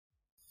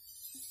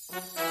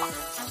While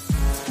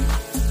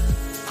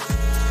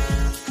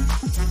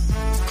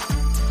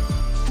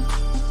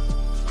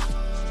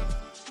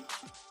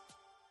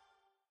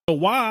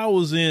I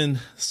was in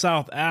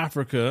South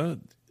Africa,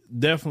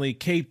 definitely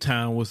Cape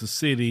Town was the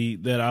city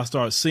that I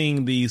started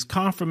seeing these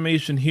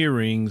confirmation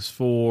hearings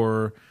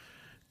for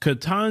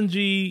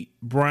Ketanji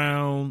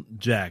Brown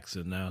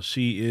Jackson. Now,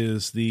 she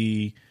is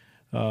the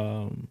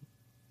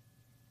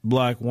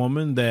black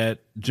woman that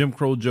Jim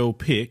Crow Joe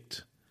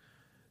picked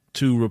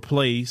to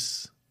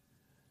replace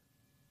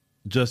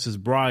Justice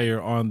Breyer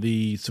on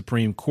the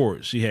Supreme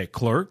Court. She had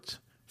clerked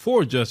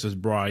for Justice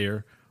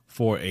Breyer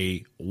for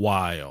a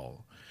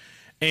while.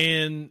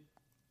 And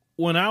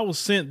when I was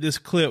sent this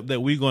clip that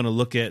we're going to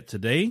look at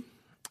today,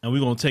 and we're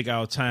going to take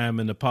our time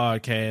in the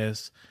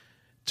podcast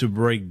to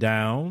break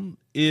down,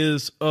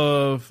 is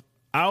of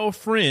our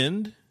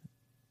friend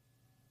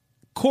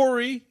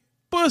Cori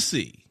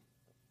Bussey.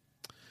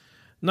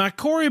 Now,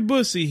 Cori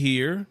Bussey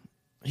here,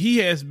 he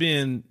has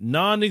been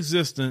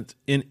non-existent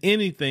in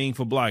anything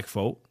for black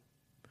folk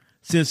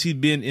since he'd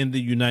been in the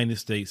United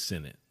States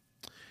Senate.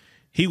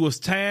 He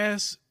was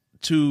tasked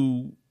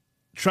to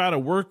try to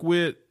work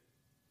with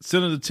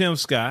Senator Tim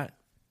Scott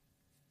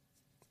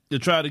to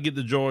try to get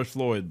the George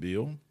Floyd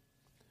bill.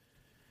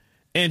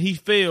 And he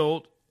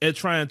failed at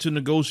trying to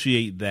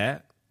negotiate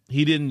that.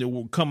 He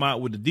didn't come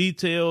out with the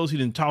details. He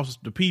didn't talk to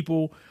the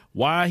people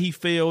why he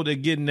failed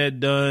at getting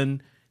that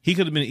done. He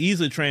could have been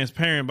easily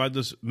transparent by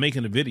just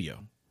making a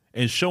video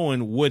and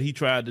showing what he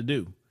tried to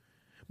do.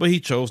 But he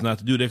chose not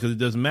to do that because it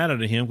doesn't matter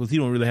to him because he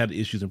don't really have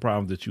the issues and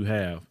problems that you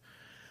have.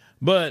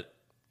 But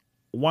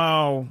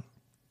while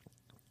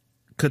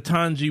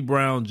Ketanji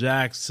Brown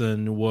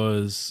Jackson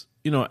was,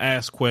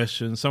 asked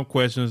questions, some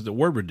questions that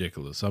were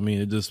ridiculous. I mean,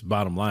 it just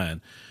bottom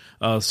line.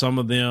 Some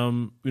of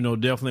them,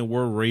 definitely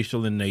were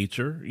racial in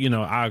nature.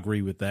 I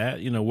agree with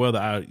that. Whether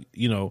I,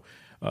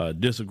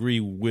 disagree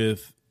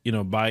with,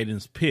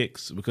 Biden's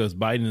picks because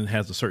Biden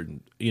has a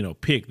certain,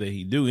 pick that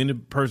he do. Any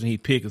person he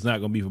pick is not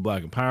going to be for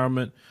black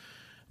empowerment.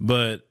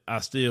 But I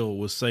still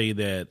would say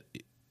that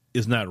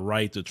it's not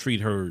right to treat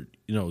her,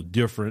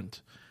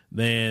 different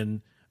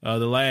than the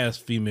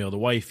last female, the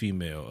white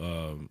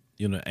female,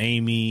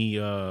 Amy,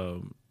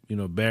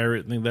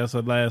 Barrett, I think that's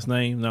her last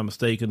name, not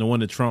mistaken, the one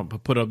that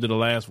Trump put up to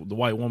the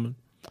white woman.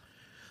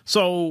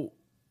 So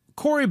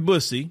Cori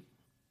Bussey,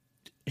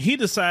 he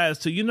decides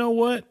to, you know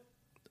what?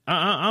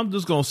 I'm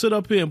just going to sit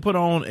up here and put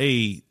on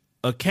a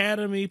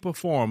Academy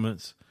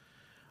performance.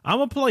 I'm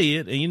going to play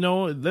it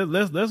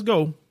and, let's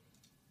go.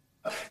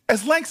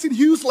 As Langston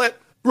Hughes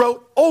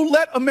wrote, "Oh,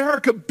 let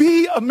America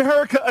be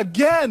America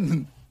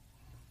again.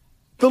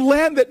 The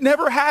land that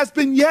never has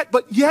been yet,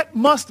 but yet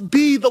must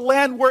be the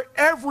land where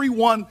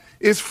everyone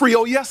is free."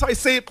 Oh, yes, I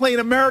say it plain.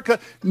 America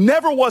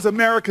never was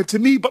America to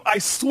me, but I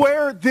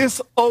swear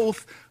this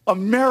oath,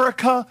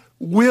 America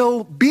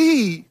will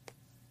be.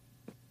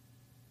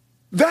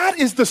 That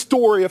is the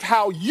story of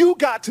how you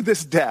got to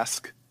this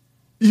desk,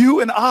 you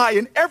and I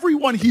and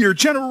everyone here,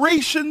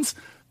 generations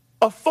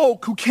of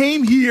folk who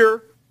came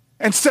here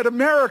and said,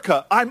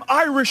 America, I'm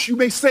Irish. You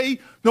may say,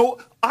 no,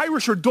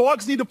 Irish or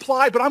dogs need to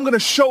fly, but I'm going to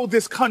show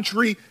this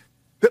country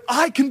that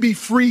I can be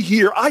free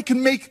here. I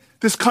can make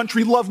this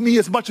country love me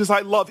as much as I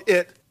love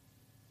it.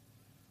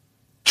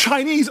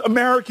 Chinese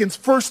Americans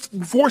first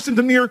forced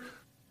into near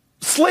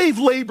slave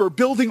labor,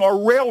 building our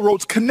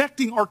railroads,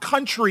 connecting our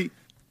country,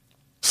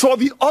 saw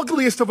the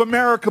ugliest of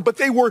America, but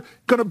they were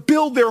going to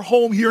build their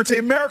home here and say,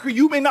 America,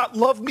 you may not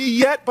love me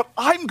yet, but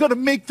I'm going to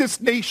make this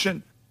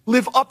nation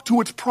live up to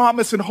its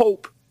promise and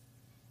hope.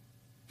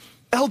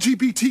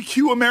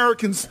 LGBTQ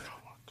Americans,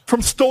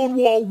 from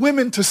Stonewall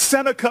women to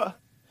Seneca,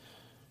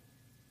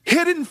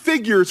 hidden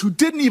figures who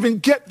didn't even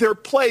get their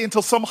play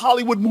until some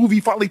Hollywood movie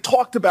finally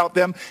talked about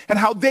them and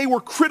how they were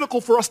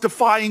critical for us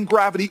defying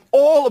gravity.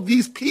 All of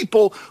these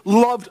people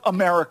loved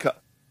America.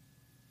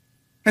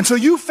 And so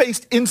you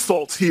faced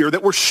insults here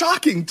that were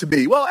shocking to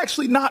me. Well,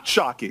 actually not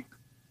shocking.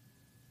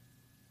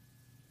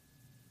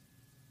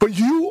 But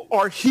you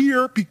are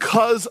here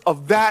because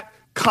of that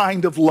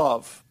kind of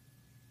love.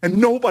 And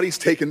nobody's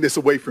taken this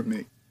away from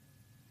me.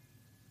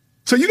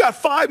 So you got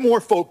 5 more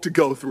folk to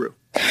go through.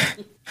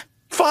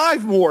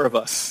 5 more of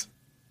us.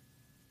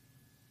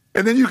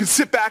 And then you can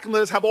sit back and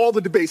let us have all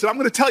the debates. And I'm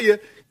going to tell you,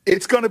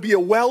 it's going to be a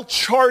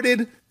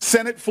well-charted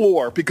Senate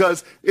floor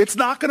because it's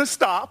not going to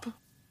stop.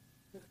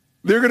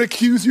 They're going to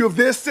accuse you of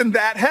this and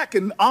that. Heck,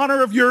 in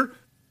honor of your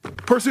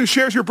person who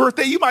shares your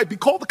birthday, you might be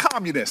called a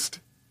communist.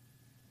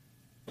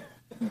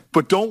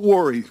 But don't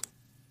worry,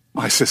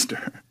 my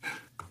sister.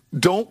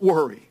 Don't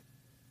worry.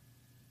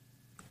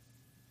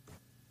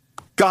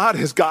 God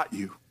has got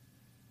you.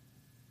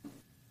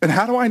 And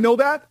how do I know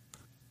that?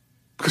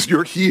 Because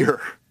you're here.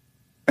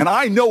 And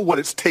I know what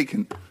it's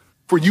taken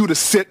for you to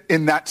sit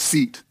in that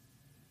seat.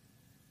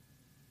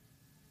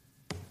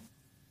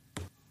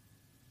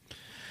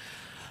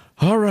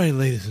 All right,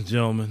 ladies and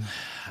gentlemen,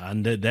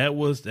 that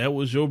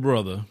was your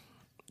brother,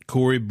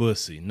 Cori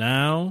Bussey.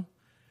 Now,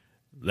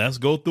 let's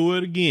go through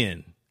it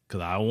again because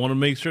I want to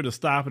make sure to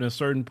stop it at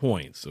certain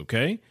points,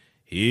 okay?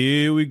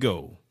 Here we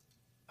go.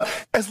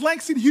 As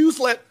Langston Hughes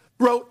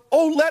wrote,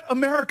 "Oh, let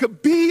America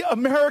be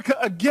America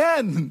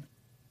again.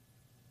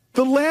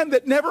 The land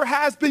that never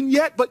has been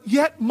yet, but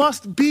yet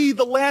must be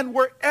the land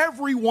where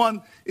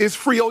everyone is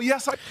free." Oh,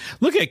 yes.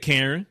 Look at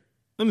Karen.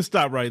 Let me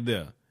stop right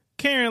there.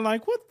 Karen,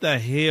 like, what the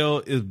hell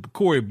is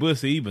Cori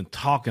Bussey even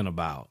talking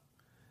about?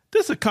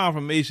 This is a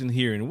confirmation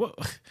hearing.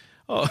 What?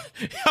 Oh,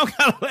 I'm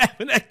kind of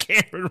laughing at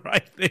Karen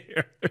right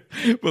there.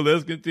 But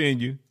let's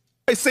continue.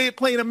 I say it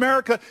plain,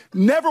 America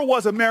never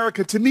was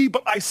America to me,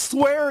 but I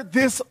swear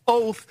this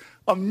oath,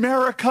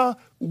 America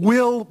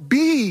will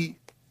be.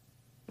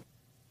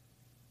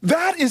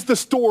 That is the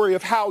story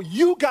of how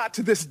you got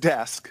to this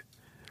desk.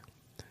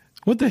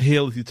 What the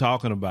hell is he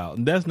talking about?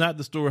 And that's not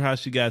the story how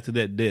she got to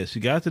that desk. She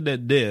got to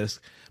that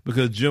desk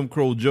because Jim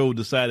Crow Joe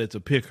decided to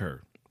pick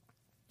her.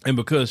 And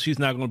because she's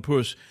not going to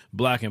push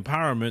black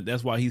empowerment,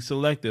 that's why he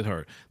selected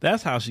her.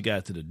 That's how she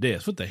got to the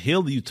desk. What the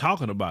hell are you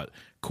talking about,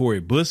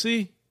 Cori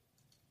Bussey?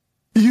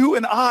 You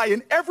and I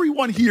and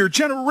everyone here,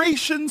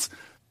 generations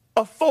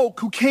of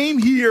folk who came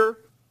here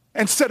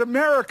and said,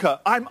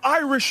 America, I'm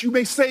Irish. You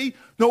may say,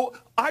 no,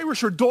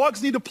 Irish or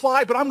dogs need to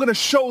fly, but I'm going to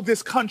show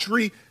this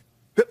country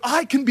that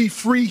I can be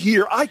free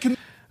here. I can.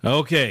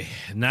 Okay,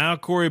 now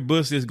Cori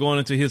Bussey is going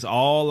into his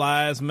All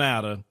Lives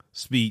Matter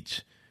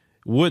speech.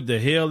 What the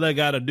hell that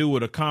got to do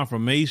with a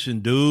confirmation,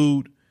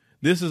 dude?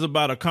 This is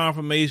about a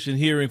confirmation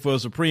hearing for a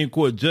Supreme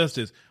Court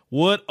justice.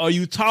 What are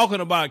you talking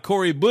about,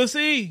 Cori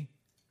Bussey?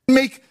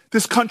 Make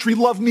this country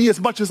love me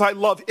as much as I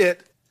love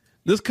it.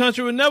 This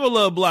country would never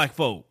love black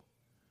folk.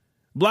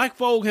 Black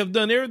folk have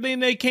done everything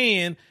they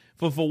can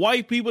for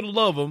white people to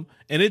love them,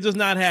 and it's just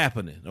not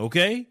happening,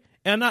 okay?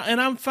 And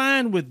I'm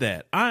fine with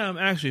that. I am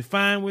actually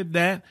fine with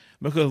that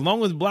because as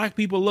long as black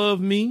people love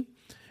me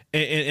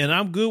and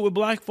I'm good with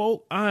black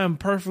folk, I am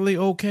perfectly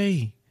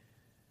okay.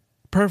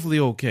 Perfectly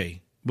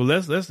okay. But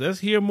let's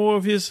hear more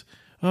of his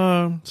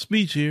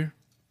speech here.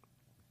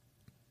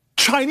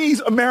 Chinese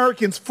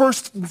Americans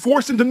first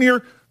forced into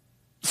near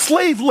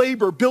slave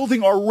labor,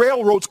 building our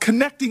railroads,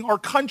 connecting our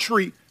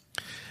country.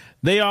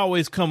 They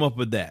always come up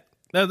with that.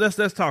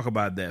 Let's talk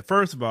about that.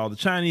 First of all, the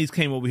Chinese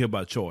came over here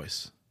by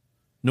choice.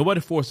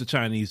 Nobody forced the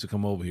Chinese to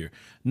come over here.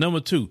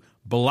 Number two,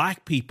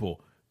 black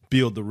people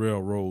build the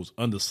railroads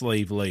under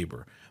slave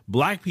labor.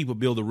 Black people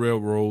build the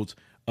railroads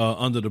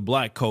under the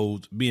black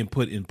codes being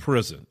put in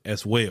prison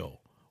as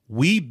well.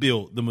 We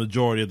built the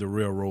majority of the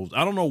railroads.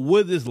 I don't know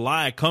where this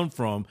lie come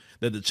from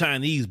that the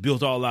Chinese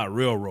built all our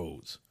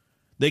railroads.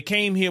 They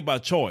came here by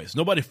choice.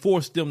 Nobody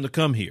forced them to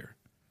come here.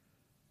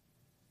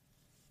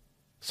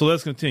 So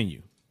let's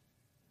continue.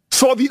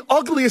 Saw the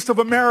ugliest of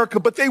America,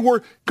 but they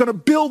were going to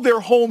build their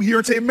home here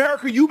and say,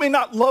 America, you may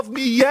not love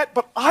me yet,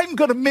 but I'm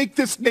going to make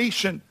this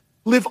nation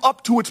live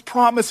up to its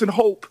promise and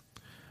hope.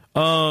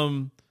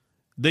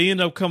 They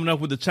end up coming up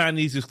with the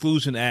Chinese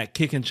Exclusion Act,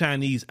 kicking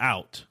Chinese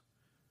out.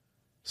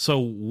 So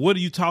what are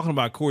you talking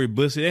about, Cori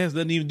Bussey? That has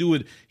nothing even to do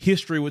with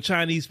history with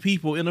Chinese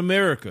people in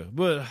America.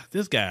 But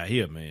this guy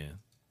here, man.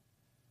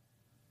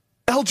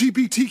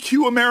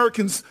 LGBTQ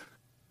Americans,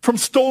 from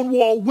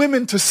Stonewall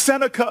women to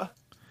Seneca.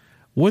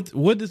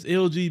 What does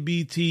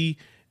LGBT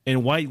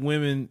and white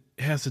women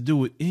has to do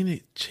with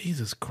any?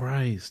 Jesus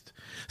Christ!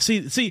 See,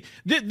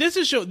 this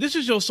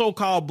is your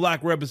so-called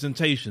black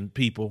representation,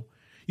 people.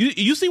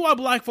 You see why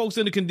black folks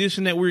in the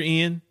condition that we're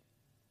in?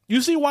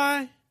 You see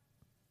why?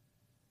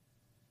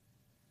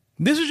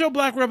 This is your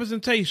black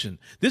representation.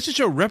 This is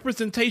your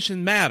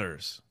representation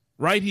matters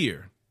right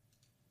here.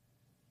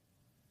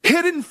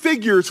 Hidden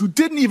figures who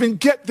didn't even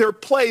get their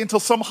play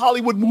until some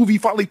Hollywood movie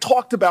finally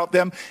talked about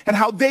them and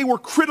how they were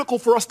critical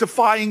for us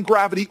defying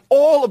gravity.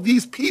 All of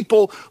these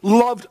people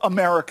loved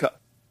America.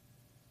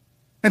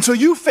 And so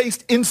you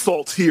faced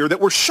insults here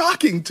that were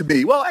shocking to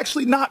me. Well,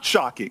 actually not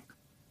shocking.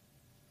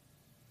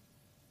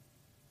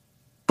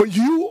 But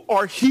you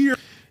are here.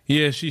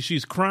 Yeah,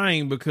 she's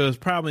crying because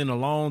probably in a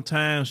long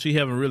time she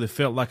haven't really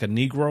felt like a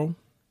Negro.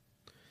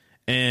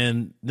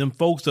 And them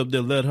folks up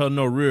there let her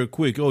know real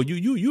quick, oh,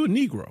 you a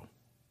Negro.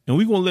 And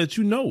we're going to let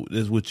you know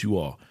that's what you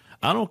are.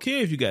 I don't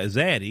care if you got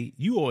zaddy.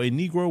 You are a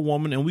Negro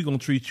woman, and we're going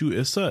to treat you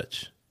as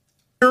such.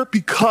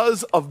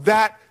 Because of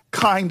that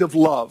kind of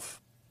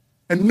love.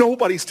 And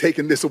nobody's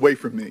taken this away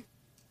from me.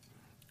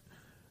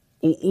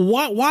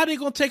 Why are they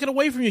going to take it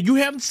away from you? You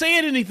haven't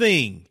said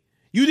anything.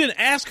 You didn't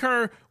ask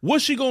her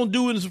what she going to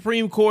do in the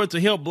Supreme Court to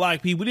help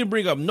black people. You didn't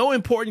bring up no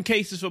important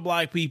cases for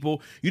black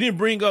people. You didn't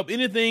bring up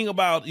anything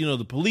about,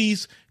 the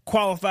police,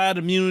 qualified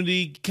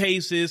immunity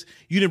cases.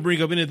 You didn't bring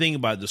up anything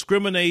about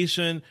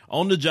discrimination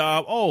on the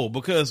job. Oh,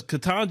 because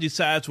Ketanji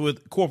sides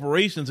with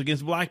corporations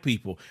against black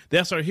people.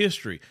 That's her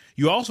history.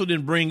 You also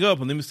didn't bring up,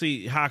 and let me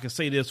see how I can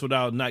say this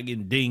without not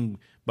getting dinged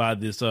by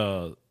this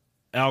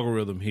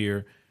algorithm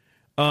here.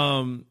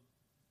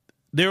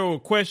 There were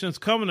questions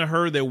coming to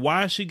her that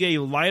why she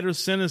gave lighter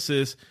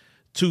sentences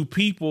to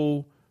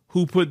people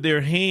who put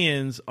their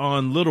hands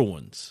on little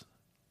ones.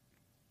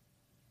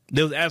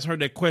 They was asking her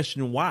that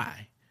question,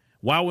 why?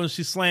 Why wasn't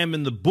she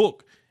slamming the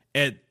book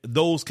at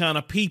those kind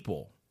of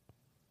people?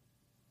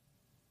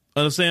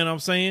 Understand what I'm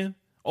saying?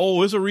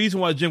 Oh, it's a reason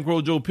why Jim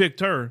Crow Joe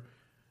picked her.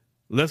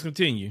 Let's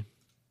continue.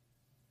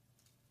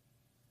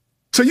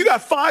 So you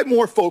got 5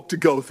 more folk to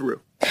go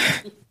through.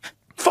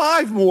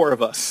 5 more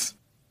of us.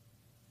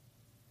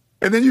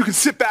 And then you can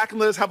sit back and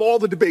let us have all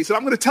the debates. And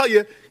I'm going to tell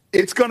you,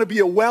 it's going to be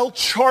a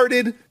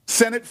well-charted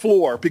Senate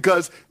floor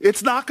because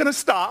it's not going to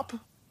stop.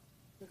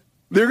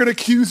 They're going to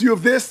accuse you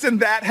of this and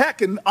that.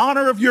 Heck, in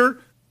honor of your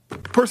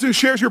person who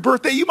shares your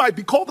birthday, you might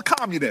be called a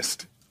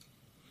communist.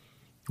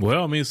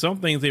 Well, I mean, some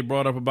things they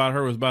brought up about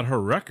her was about her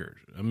record.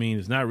 I mean,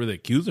 it's not really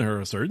accusing her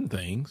of certain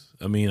things.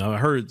 I mean, I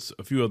heard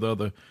a few of the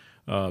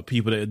other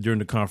people that during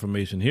the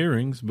confirmation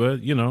hearings,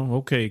 but, you know,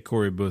 okay,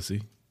 Cori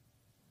Bussey.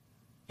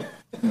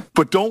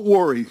 But don't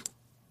worry,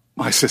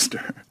 my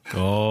sister.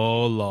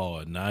 Oh,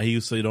 Lord. Now he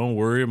would say, don't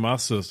worry, my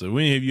sister.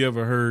 When have you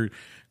ever heard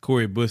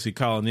Cori Bussey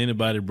calling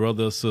anybody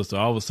brother or sister?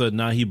 All of a sudden,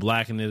 now he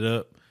blacking it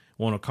up,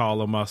 want to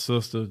call her my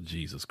sister?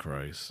 Jesus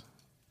Christ.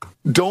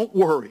 Don't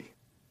worry.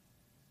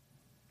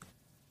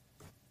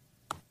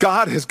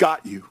 God has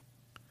got you.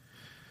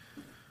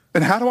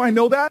 And how do I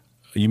know that?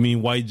 You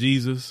mean white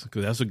Jesus?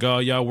 Because that's a God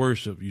y'all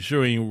worship. You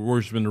sure ain't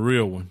worshiping the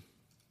real one.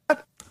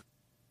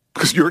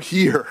 Because you're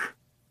here.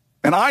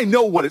 And I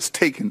know what it's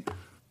taken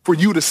for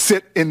you to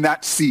sit in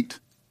that seat.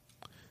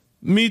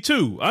 Me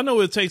too. I know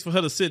what it takes for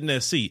her to sit in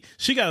that seat.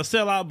 She got to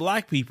sell out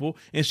black people,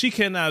 and she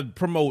cannot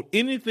promote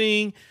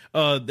anything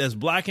that's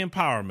black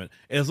empowerment.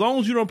 As long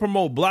as you don't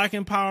promote black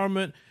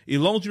empowerment, as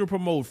long as you don't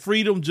promote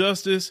freedom,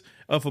 justice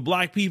for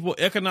black people,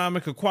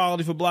 economic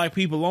equality for black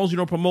people, as long as you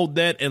don't promote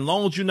that, and as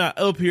long as you're not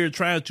up here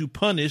trying to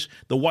punish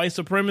the white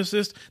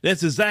supremacists,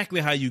 that's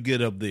exactly how you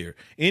get up there.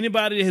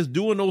 Anybody that is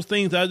doing those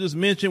things I just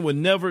mentioned would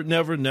never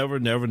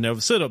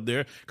sit up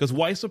there, because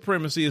white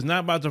supremacy is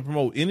not about to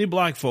promote any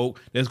black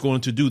folk that's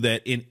going to do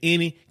that in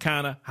any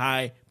kind of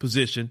high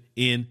position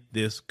in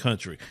this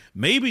country.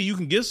 Maybe you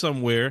can get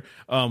somewhere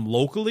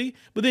locally,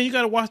 but then you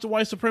got to watch the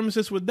white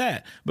supremacists with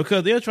that,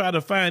 because they'll try to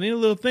find any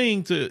little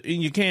thing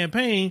in your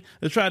campaign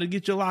to try to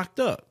get you locked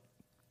up.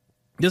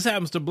 This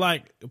happens to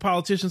black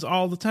politicians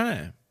all the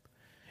time.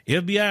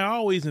 FBI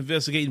always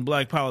investigating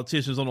black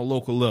politicians on a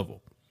local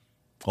level.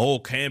 Oh,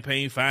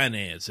 campaign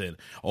finance, and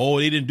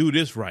they didn't do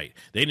this right.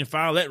 They didn't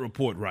file that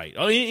report right.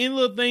 Oh, any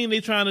little thing they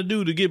trying to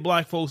do to get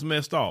black folks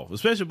messed off,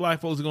 especially black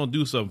folks are going to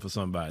do something for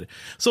somebody.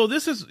 So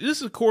this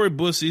is Cori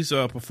Bussey's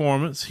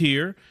performance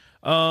here.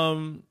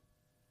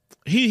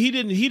 He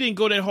didn't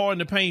go that hard in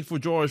the paint for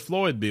George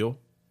Floyd bill.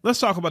 Let's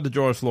talk about the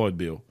George Floyd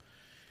bill.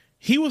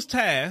 He was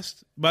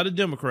tasked by the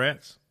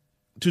Democrats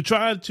to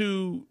try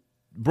to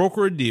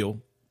broker a deal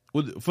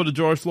for the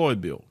George Floyd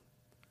bill.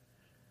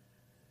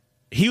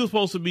 He was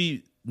supposed to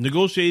be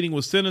negotiating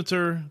with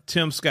Senator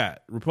Tim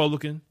Scott,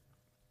 Republican,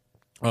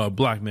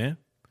 black man.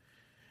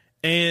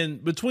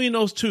 And between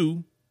those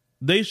two,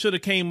 they should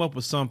have came up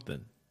with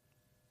something.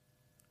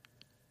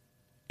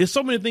 There's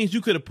so many things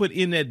you could have put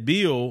in that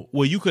bill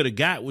where you could have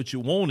got what you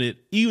wanted,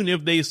 even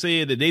if they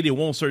said that they didn't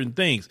want certain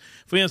things.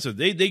 For instance,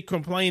 they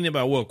complain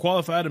about,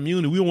 qualified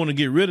immunity, we want to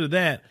get rid of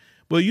that.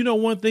 But you know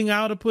one thing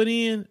I would have put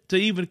in to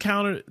even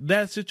counter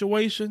that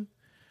situation?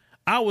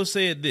 I would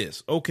say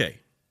this, okay,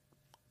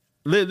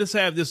 let's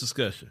have this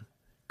discussion,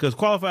 because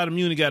qualified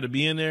immunity got to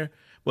be in there.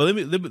 Well,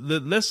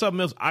 let's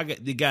something else.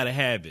 They got to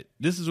have it.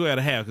 This is what I got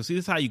to have, because see,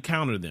 this is how you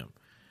counter them.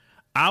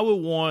 I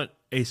would want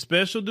a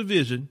special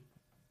division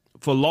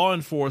for law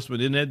enforcement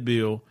in that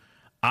bill.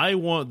 I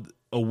want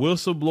a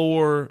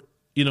whistleblower,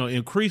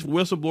 increased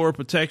whistleblower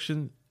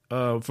protection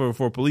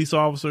for police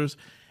officers.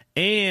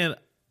 And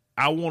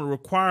I want a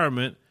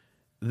requirement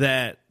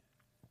that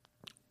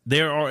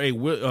there are a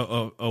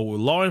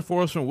law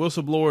enforcement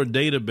whistleblower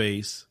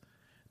database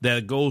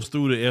that goes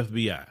through the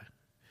FBI.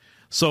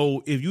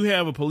 So if you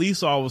have a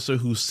police officer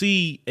who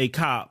see a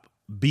cop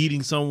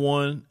beating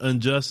someone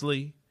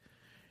unjustly,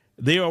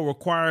 they are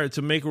required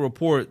to make a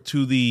report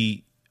to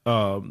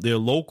their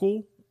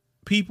local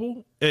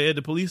people at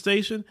the police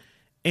station,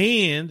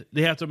 and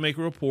they have to make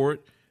a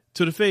report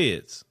to the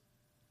feds.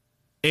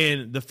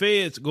 And the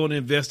feds going to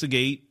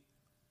investigate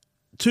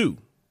too,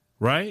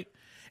 right?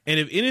 And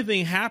if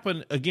anything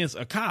happened against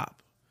a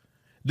cop,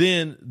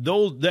 then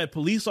that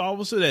police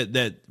officer,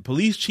 that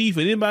police chief,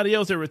 and anybody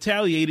else that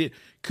retaliated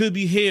could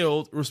be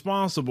held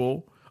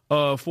responsible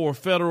for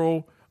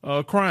federal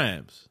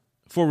crimes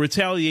for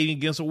retaliating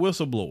against a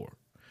whistleblower.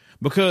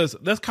 Because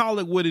let's call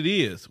it what it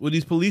is with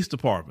these police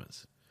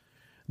departments.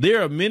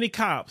 There are many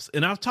cops,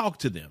 and I've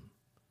talked to them.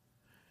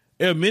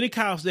 There are many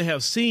cops that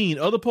have seen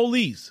other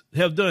police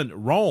have done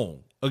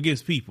wrong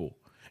against people,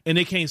 and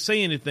they can't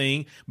say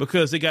anything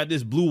because they got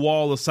this blue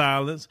wall of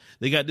silence.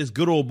 They got this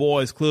good old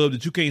boys club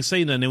that you can't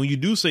say nothing. And when you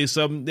do say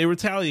something, they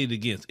retaliate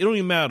against. It don't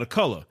even matter the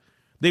color.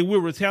 They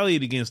will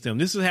retaliate against them.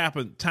 This has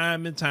happened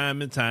time and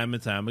time and time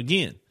and time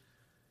again.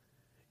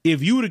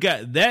 If you would have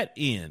got that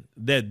in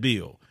that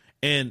bill,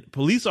 and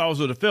police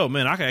officers would have felt,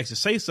 man, I can actually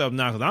say something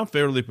now because I'm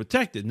federally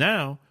protected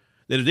now,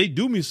 that if they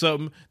do me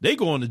something, they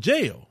go into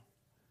jail.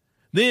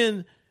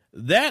 Then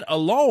that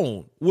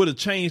alone would have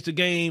changed the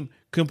game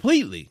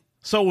completely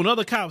So when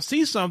other cops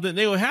see something,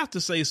 they will have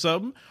to say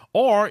something.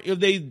 Or if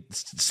they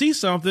see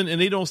something and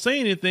they don't say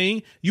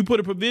anything, you put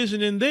a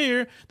provision in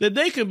there that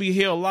they can be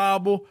held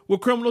liable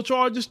with criminal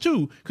charges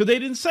too, because they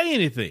didn't say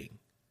anything.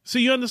 So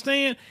you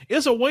understand?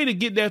 It's a way to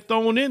get that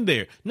thrown in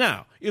there.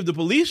 Now, if the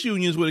police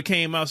unions would have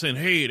came out saying,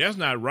 hey, that's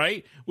not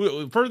right.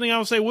 Well, first thing I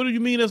would say, what do you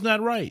mean that's not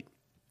right?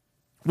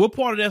 What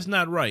part of that's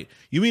not right?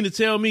 You mean to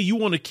tell me you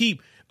want to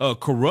keep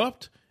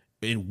corrupt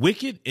and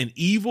wicked and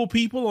evil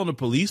people on the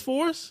police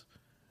force?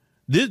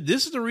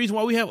 This is the reason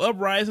why we have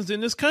uprisings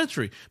in this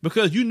country,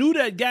 because you knew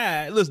that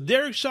guy. Listen,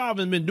 Derek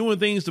Chauvin been doing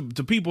things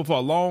to people for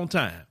a long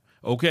time.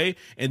 OK,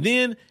 and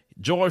then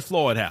George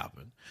Floyd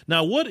happened.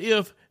 Now, what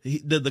if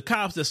the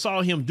cops that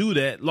saw him do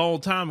that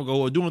long time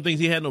ago or doing things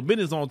he had no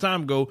business long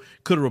time ago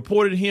could have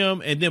reported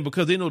him? And then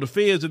because they know the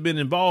feds have been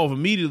involved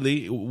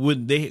immediately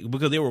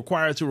because they were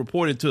required to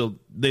report it to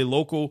their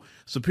local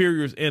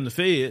superiors and the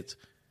feds,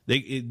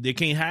 they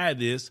can't hide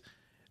this.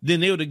 Then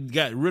they would have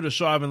got rid of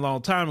Chauvin a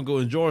long time ago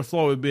and George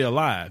Floyd would be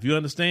alive. You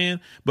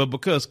understand? But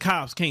because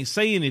cops can't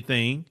say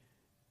anything,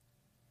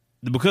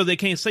 because they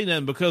can't say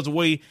nothing, because of the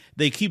way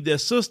they keep their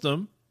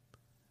system,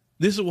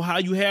 this is how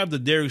you have the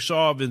Derek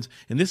Chauvins,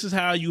 and this is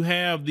how you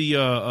have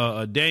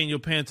the Daniel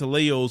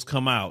Pantaleos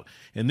come out,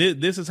 and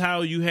this is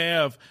how you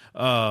have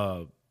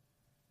the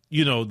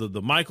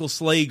Michael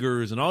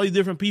Slagers and all these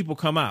different people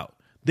come out.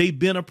 They've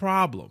been a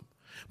problem.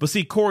 But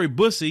see, Corey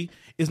Bussey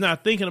is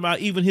not thinking about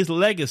even his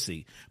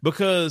legacy,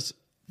 because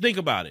think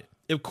about it.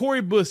 If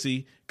Corey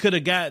Bussey could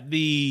have got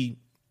the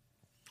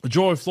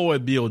George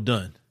Floyd bill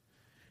done,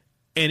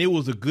 and it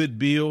was a good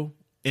bill,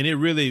 and it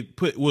really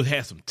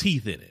had some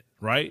teeth in it,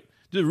 right?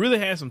 It really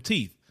had some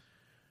teeth.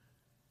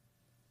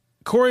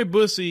 Corey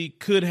Bussey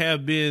could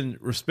have been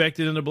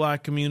respected in the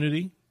black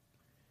community.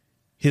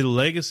 His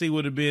legacy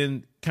would have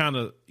been kind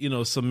of,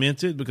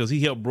 cemented because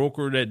he helped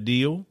broker that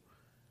deal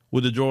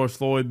with the George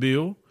Floyd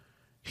bill.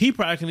 He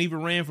probably can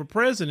even ran for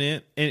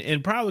president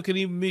and probably could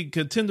even be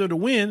contender to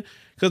win,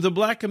 because the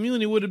black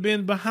community would have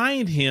been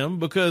behind him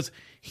because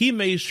he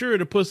made sure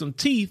to put some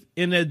teeth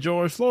in that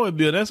George Floyd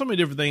bill. There's so many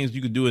different things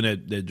you could do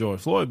in that George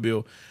Floyd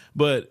bill,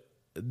 but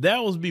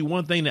that would be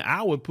one thing that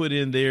I would put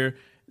in there,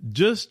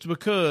 just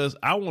because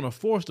I want to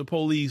force the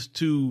police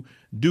to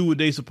do what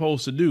they're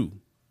supposed to do,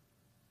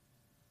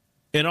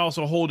 and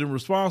also hold them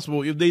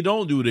responsible if they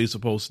don't do what they're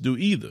supposed to do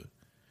either.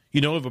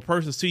 If a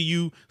person see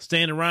you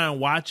standing around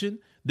watching,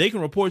 they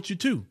can report you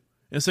too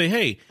and say,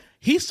 hey,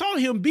 he saw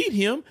him beat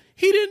him.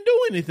 He didn't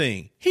do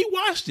anything. He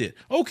watched it.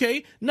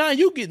 Okay, now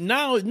you getting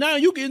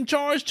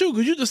charged too,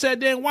 because you just sat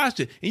there and watched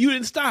it and you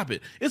didn't stop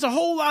it. It's a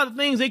whole lot of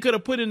things they could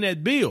have put in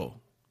that bill.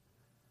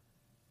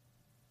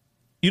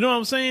 You know what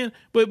I'm saying?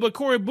 But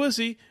Corey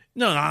Bussey,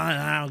 no,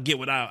 I don't get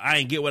I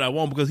ain't get what I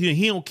want, because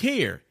he don't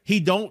care. He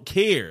don't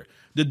care.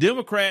 The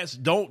Democrats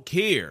don't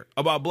care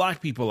about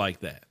black people like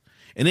that.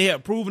 And they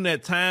have proven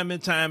that time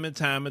and time and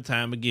time and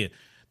time again.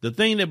 The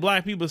thing that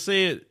black people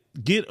said,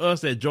 get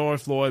us that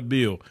George Floyd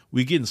bill.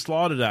 We're getting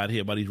slaughtered out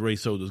here by these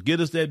race soldiers. Get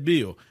us that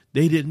bill.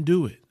 They didn't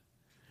do it.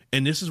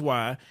 And this is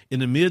why in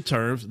the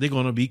midterms, they're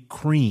going to be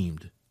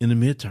creamed in the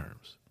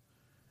midterms.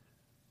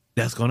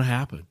 That's going to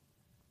happen.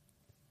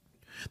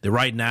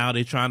 Right now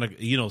they're trying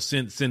to,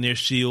 send their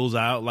shields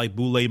out like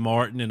Boulay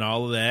Martin and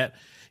all of that,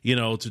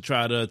 to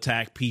try to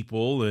attack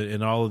people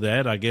and all of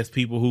that. I guess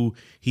people who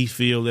he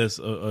feel that's,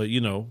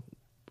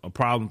 a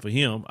problem for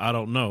him. I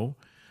don't know.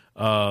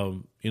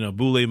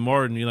 Boulay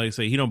Martin, like I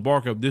say, he don't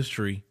bark up this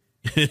tree.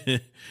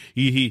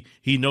 he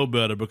know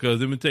better, because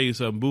let me tell you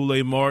something.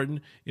 Boulay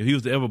Martin, if he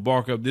was to ever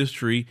bark up this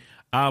tree,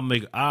 I'll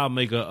be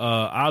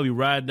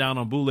riding down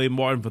on Boulay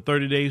Martin for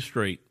 30 days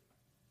straight.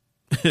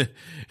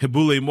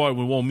 Boulay Martin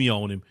would want me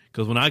on him,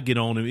 because when I get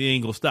on him, it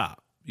ain't gonna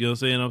stop. You know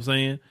what I'm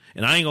saying?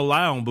 And I ain't gonna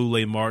lie on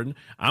Boulay Martin.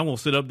 I'm gonna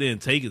sit up there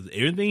and take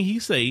everything he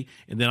say,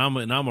 and then I'm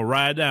gonna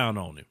ride down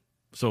on him.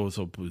 So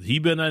he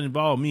better not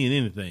involve me in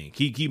anything.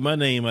 Keep my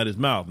name out his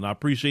mouth, and I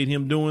appreciate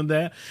him doing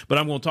that. But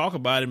I'm gonna talk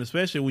about him,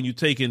 especially when you're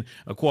taking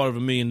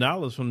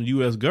 $250,000 from the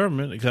U.S.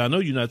 government, because I know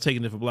you're not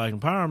taking it for black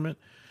empowerment.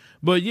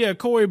 But yeah,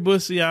 Corey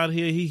Bussey out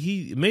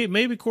here,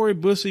 maybe Corey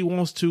Bussey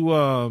wants to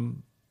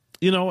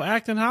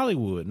act in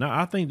Hollywood. Now,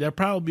 I think that'd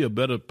probably be a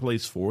better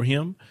place for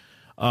him.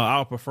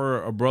 I'll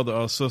prefer a brother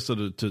or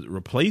sister to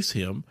replace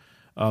him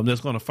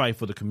that's going to fight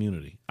for the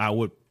community. I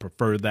would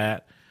prefer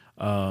that.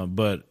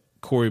 But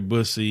Corey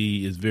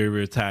Bussey is very,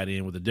 very tied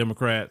in with the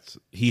Democrats.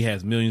 He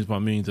has millions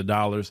upon millions of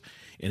dollars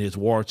in his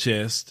war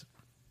chest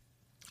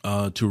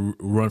to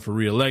run for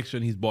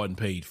re-election. He's bought and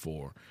paid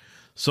for.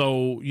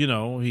 So,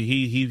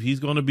 he's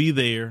going to be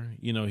there.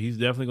 He's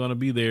definitely going to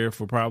be there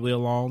for probably a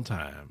long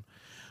time.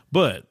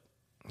 But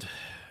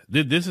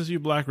this is your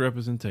black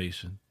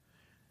representation.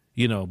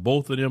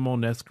 Both of them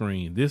on that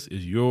screen. This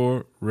is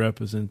your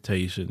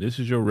representation. This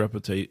is your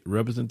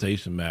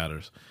representation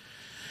matters.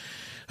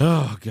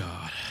 Oh,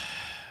 God.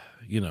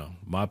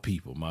 My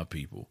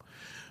people.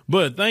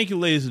 But thank you,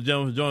 ladies and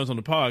gentlemen, for joining us on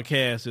the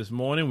podcast this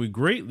morning. We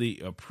greatly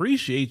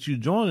appreciate you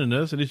joining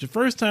us. And it's your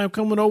first time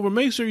coming over,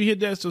 make sure you hit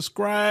that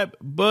subscribe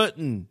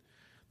button.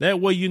 That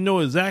way you know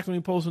exactly when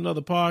we post another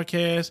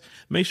podcast.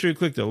 Make sure you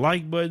click the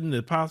like button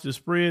to possibly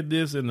spread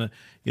this in the,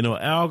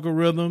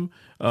 algorithm.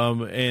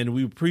 And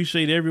we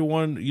appreciate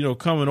everyone,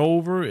 coming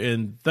over,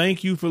 and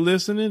thank you for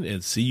listening,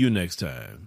 and see you next time.